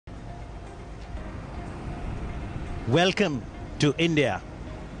Welcome to India.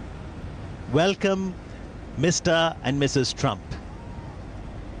 Welcome, Mr. and Mrs. Trump.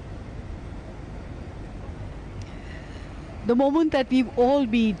 The moment that we've all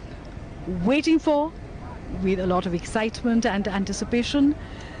been waiting for with a lot of excitement and anticipation,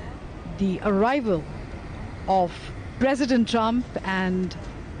 the arrival of President Trump and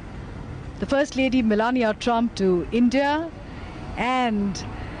the First Lady Melania Trump to India, and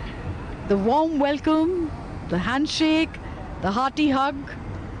the warm welcome, the handshake, the hearty hug,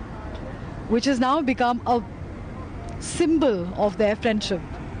 which has now become a symbol of their friendship.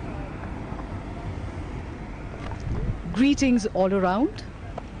 Greetings all around.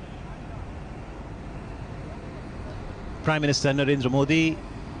 Prime Minister Narendra Modi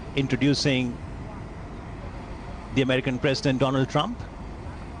introducing the American President Donald Trump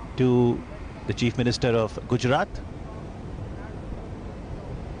to the Chief Minister of Gujarat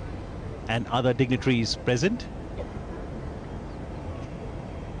and other dignitaries present.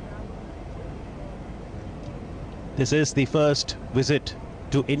 This is the first visit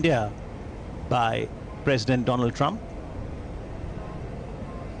to India by President Donald Trump.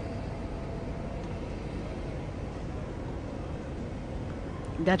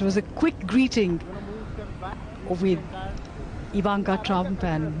 That was a quick greeting with Ivanka Trump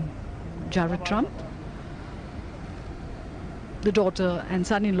and Jared Trump, the daughter and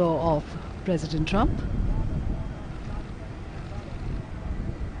son-in-law of President Trump.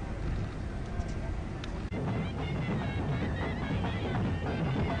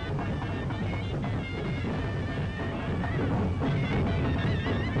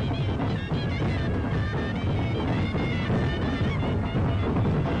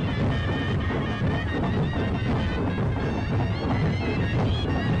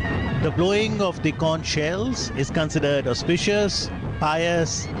 The blowing of the conch shells is considered auspicious,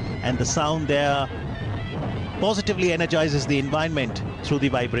 pious, and the sound there positively energizes the environment through the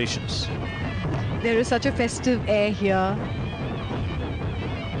vibrations. There is such a festive air here.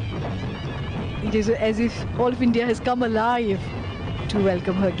 It is as if all of India has come alive to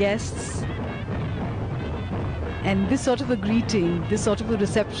welcome her guests. And this sort of a greeting, this sort of a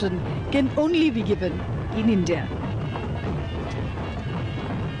reception can only be given in India.